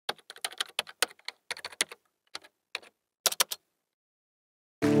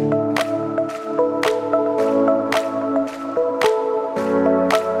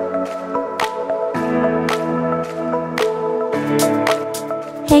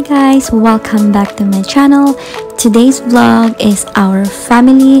Hi guys, welcome back to my channel. Today's vlog is our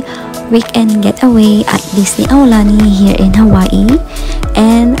family weekend getaway at Disney Aulani here in Hawaii,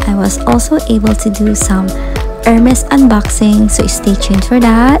 and I was also able to do some Hermes unboxing, so stay tuned for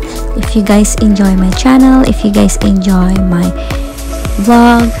that. If you guys enjoy my channel, if you guys enjoy my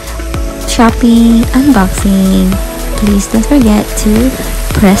vlog, shopping, unboxing, please don't forget to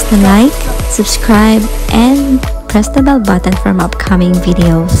press the like, subscribe, and press the bell button for my upcoming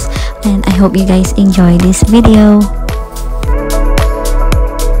videos. And I hope you guys enjoy this video.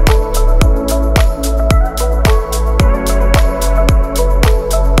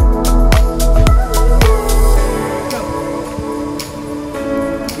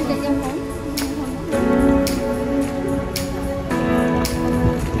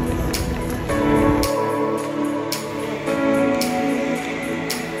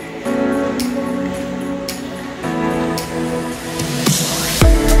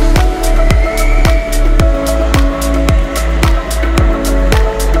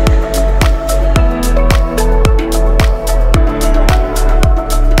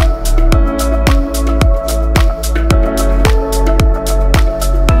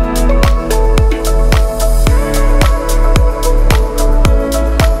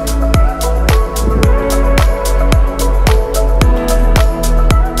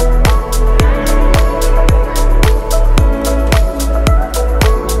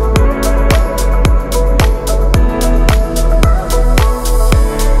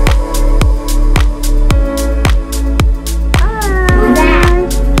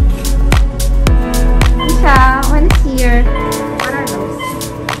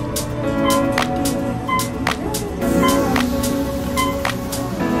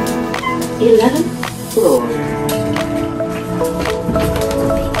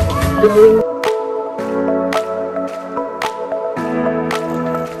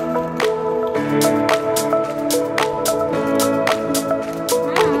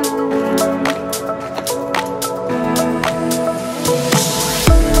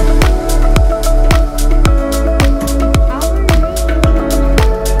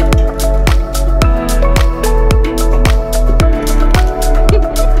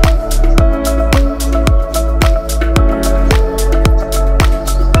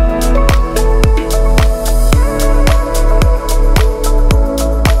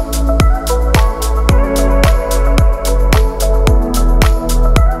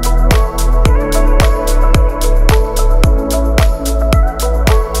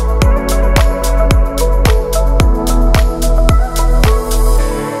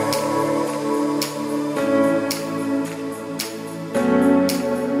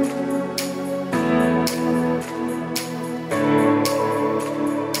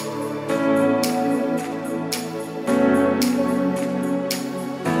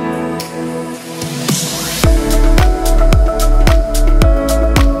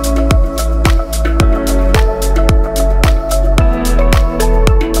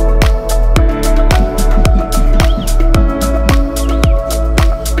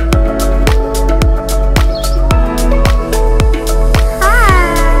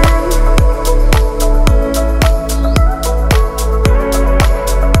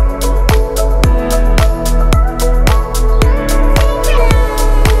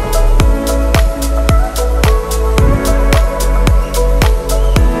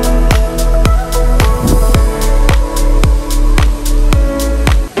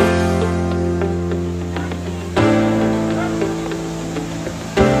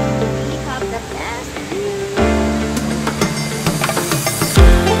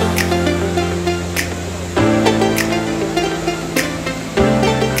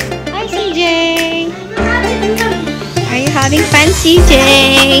 Having fun, CJ.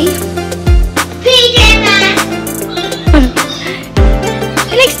 PJ Masks.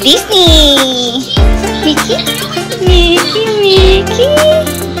 He likes Disney. Mickey, Mickey, Mickey.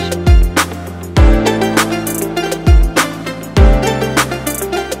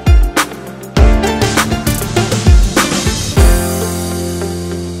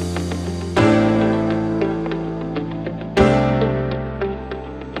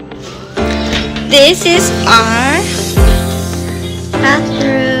 This is our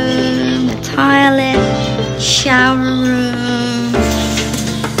bathroom, the toilet, shower room.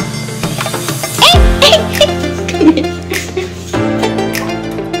 Come here.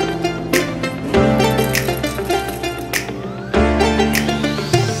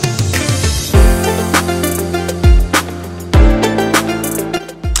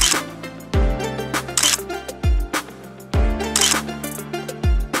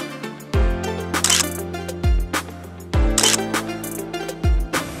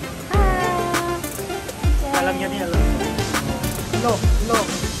 Look, look.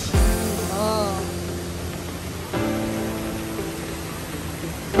 Oh.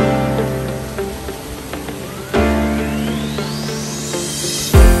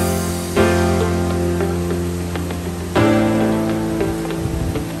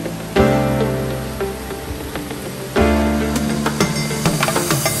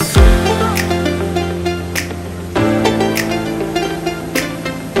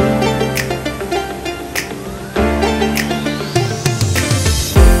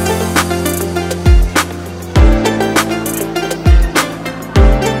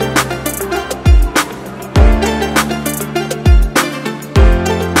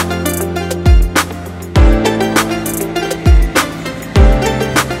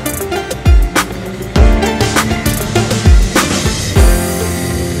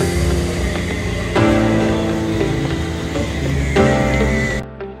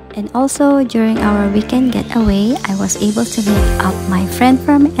 And also during our weekend getaway, I was able to meet up my friend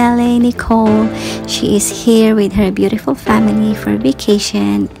from LA, Nicole. She is here with her beautiful family for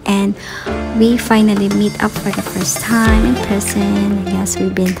vacation, and we finally meet up for the first time in person. Yes,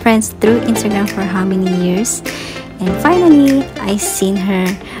 we've been friends through Instagram for how many years, and finally I seen her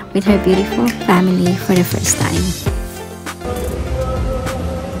with her beautiful family for the first time.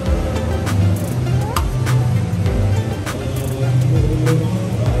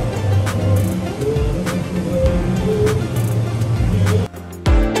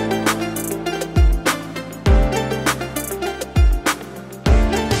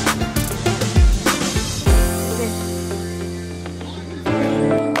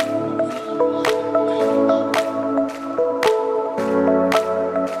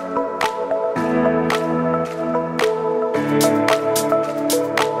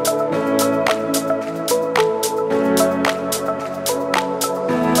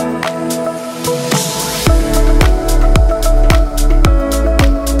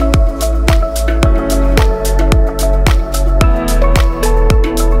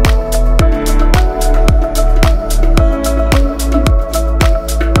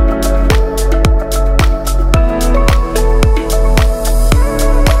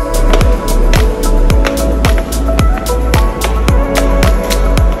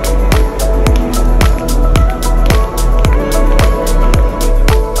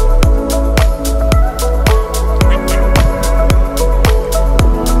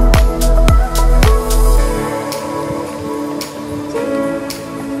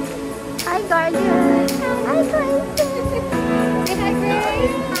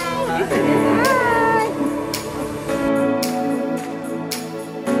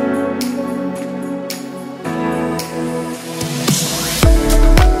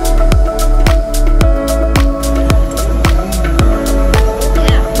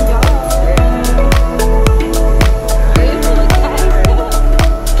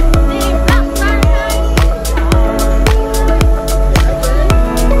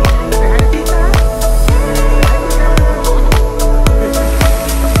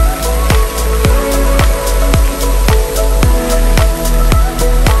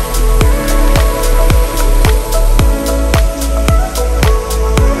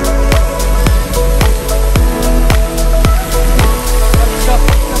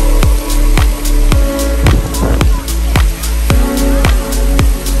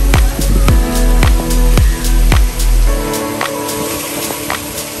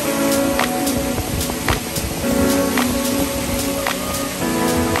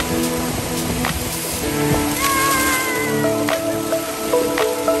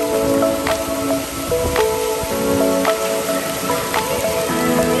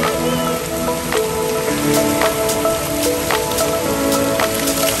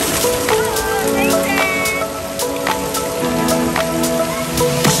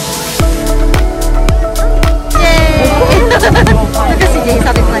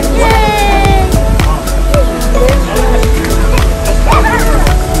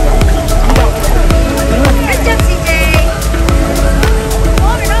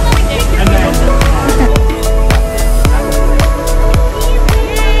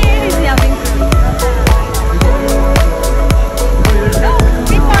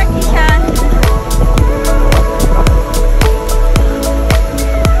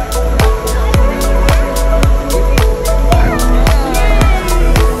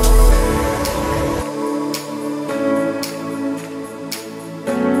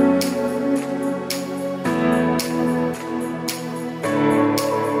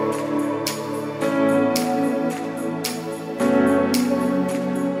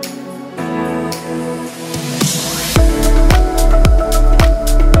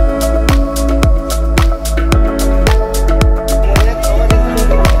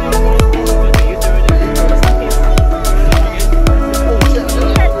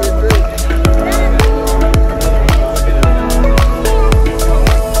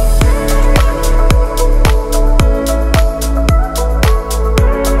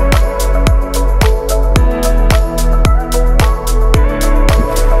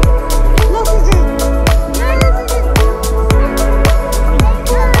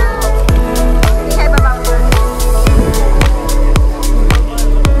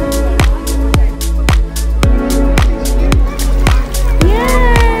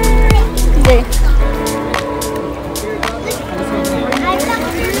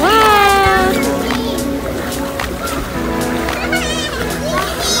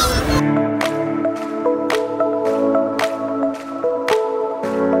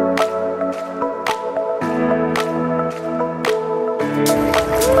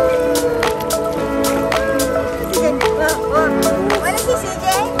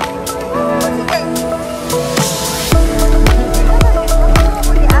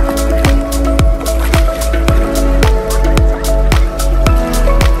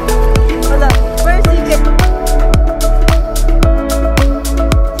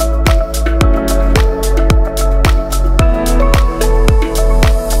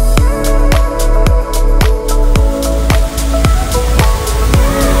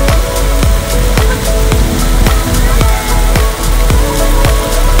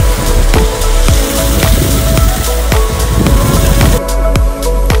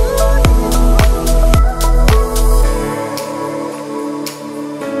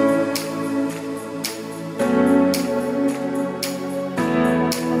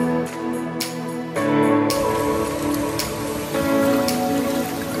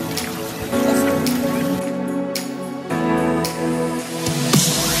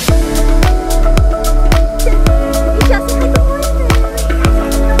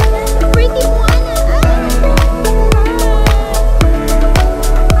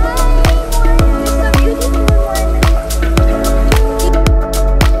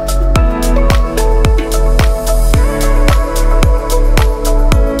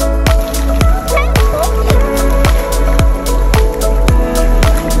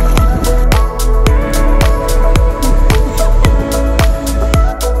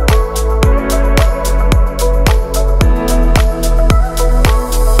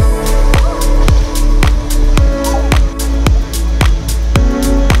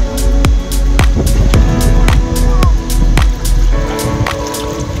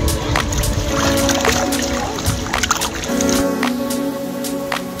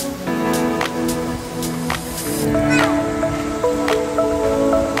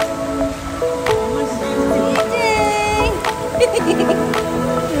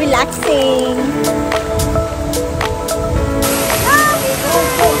 Relaxing.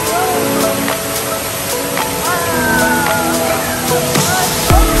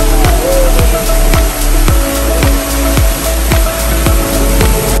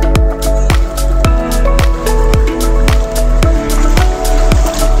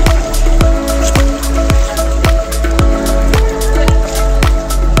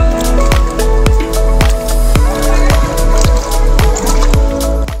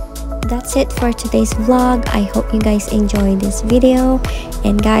 That's it for today's vlog. I hope you guys enjoyed this video,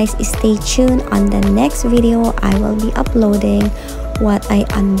 and guys, stay tuned. On the next video I will be uploading what I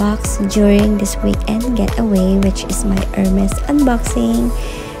unboxed during this weekend getaway, which is my Hermes unboxing,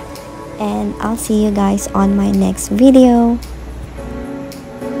 and I'll see you guys on my next video.